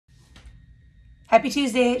Happy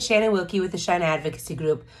Tuesday, Shannon with the Shine Advocacy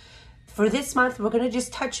group. For this month, we're going to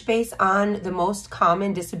just touch base on the most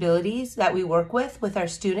common disabilities that we work with our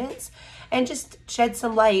students and just shed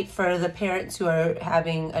some light for the parents who are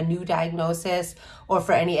having a new diagnosis or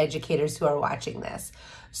for any educators who are watching this.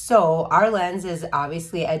 So our lens is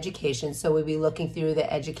obviously education, so we'll be looking through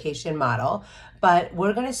the education model, but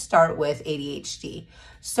we're going to start with ADHD.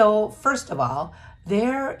 So first of all,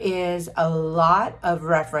 there is a lot of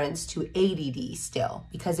reference to ADD still,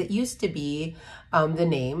 because it used to be the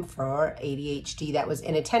name for ADHD that was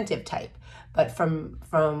inattentive type. But from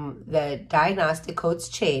the diagnostic codes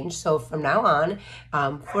change, so from now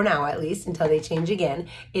on, for now at least, until they change again,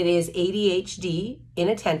 it is ADHD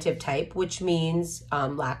inattentive type, which means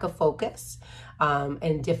lack of focus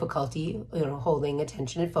and difficulty, holding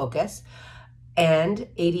attention and focus, and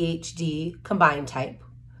ADHD combined type,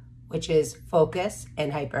 which is focus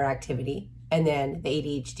and hyperactivity, and then the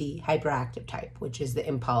ADHD hyperactive type, which is the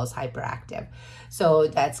impulse hyperactive. So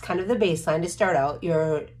that's kind of the baseline to start out.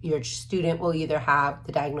 Your student will either have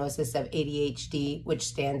the diagnosis of ADHD, which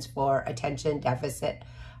stands for Attention Deficit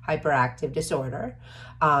Hyperactive Disorder,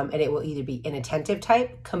 and it will either be inattentive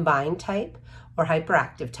type, combined type, or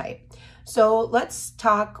hyperactive type. So let's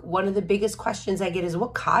talk. One of the biggest questions I get is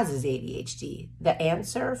what causes ADHD? The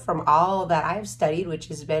answer from all that I've studied, which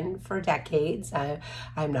has been for decades,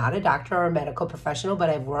 I'm not a doctor or a medical professional,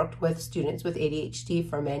 but I've worked with students with ADHD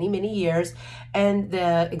for many, many years, and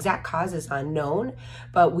the exact cause is unknown,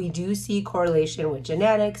 but we do see correlation with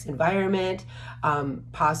genetics, environment,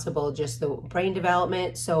 possible just the brain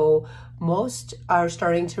development. So most are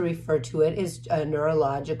starting to refer to it as a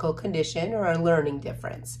neurological condition or a learning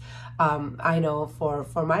difference. I know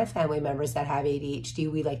for my family members that have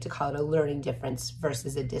ADHD, we like to call it a learning difference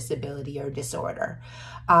versus a disability or disorder.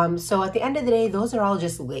 So at the end of the day, those are all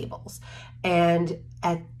just labels. And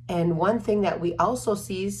one thing that we also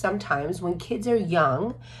see sometimes when kids are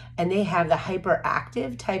young and they have the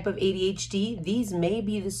hyperactive type of ADHD, these may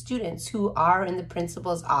be the students who are in the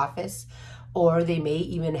principal's office, or they may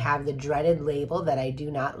even have the dreaded label that I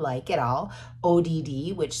do not like at all,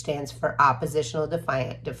 ODD, which stands for Oppositional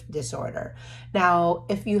Defiant Disorder. Now,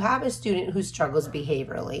 if you have a student who struggles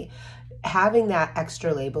behaviorally, having that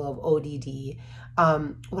extra label of ODD,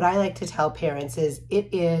 what I like to tell parents is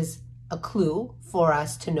it is a clue for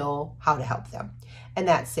us to know how to help them. And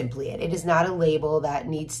that's simply it. It is not a label that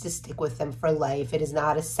needs to stick with them for life. It is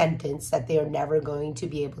not a sentence that they are never going to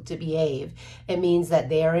be able to behave. It means that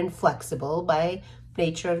they are inflexible by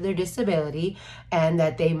nature of their disability, and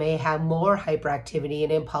that they may have more hyperactivity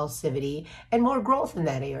and impulsivity and more growth in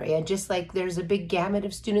that area. Just like there's a big gamut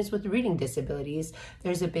of students with reading disabilities,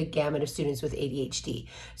 there's a big gamut of students with ADHD.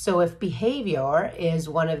 So if behavior is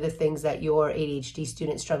one of the things that your ADHD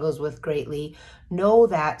student struggles with greatly, know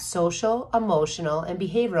that social, emotional, and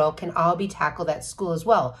behavioral can all be tackled at school as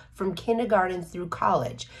well, from kindergarten through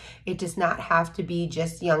college. It does not have to be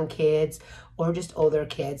just young kids or just older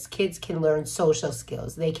kids. Kids can learn social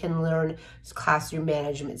skills. They can learn classroom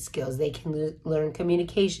management skills. They can learn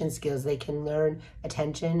communication skills. They can learn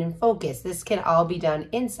attention and focus. This can all be done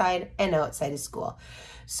inside and outside of school.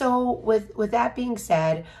 So with that being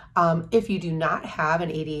said, if you do not have an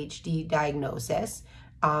ADHD diagnosis,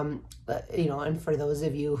 and for those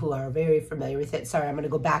of you who are very familiar with it, sorry, I'm going to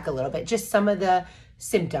go back a little bit. Just some of the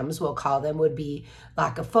symptoms, we'll call them, would be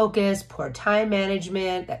lack of focus, poor time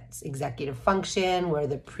management, that's executive function, where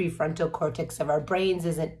the prefrontal cortex of our brains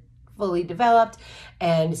isn't fully developed,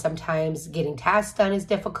 and sometimes getting tasks done is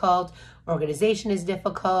difficult, organization is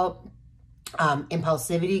difficult,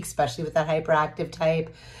 impulsivity, especially with that hyperactive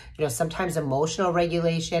type, sometimes emotional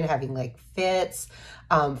regulation, having like fits,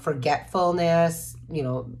 forgetfulness,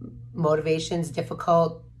 motivation's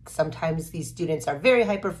difficult. Sometimes these students are very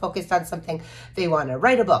hyper-focused on something. They want to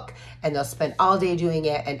write a book, and they'll spend all day doing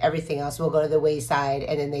it, and everything else will go to the wayside,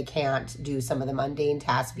 and then they can't do some of the mundane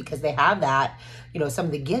tasks because they have that, some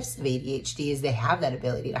of the gifts of ADHD is they have that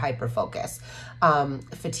ability to hyper-focus.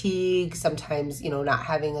 Fatigue, sometimes, not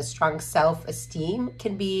having a strong self-esteem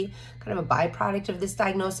can be kind of a byproduct of this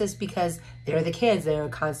diagnosis, because they're the kids that are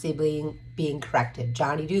constantly being corrected.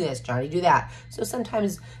 Johnny, do this, Johnny, do that. So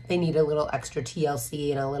sometimes they need a little extra TLC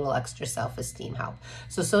and a little extra self-esteem help.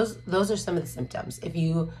 So those are some of the symptoms. If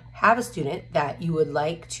you have a student that you would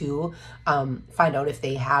like to find out if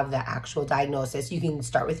they have the actual diagnosis, you can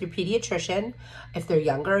start with your pediatrician. If they're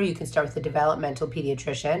younger, you can start with the developmental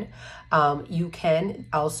pediatrician. You can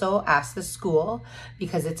also ask the school,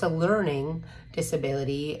 because it's a learning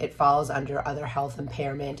disability. It falls under other health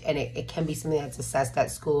impairment, and it can be something that's assessed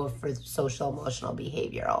at school for social, emotional,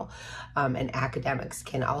 behavioral, and academics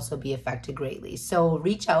can also be affected greatly. So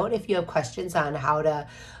reach out if you have questions on how to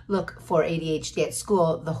look for ADHD at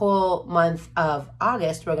school. The whole month of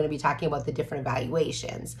August, we're going to be talking about the different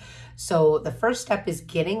evaluations. So the first step is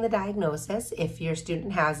getting the diagnosis if your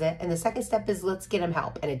student has it. And the second step is let's get them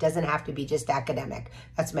help. And it doesn't have to be just academic.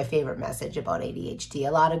 That's my favorite message about ADHD.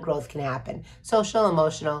 A lot of growth can happen, social,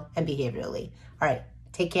 emotional, and behaviorally. All right,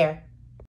 take care.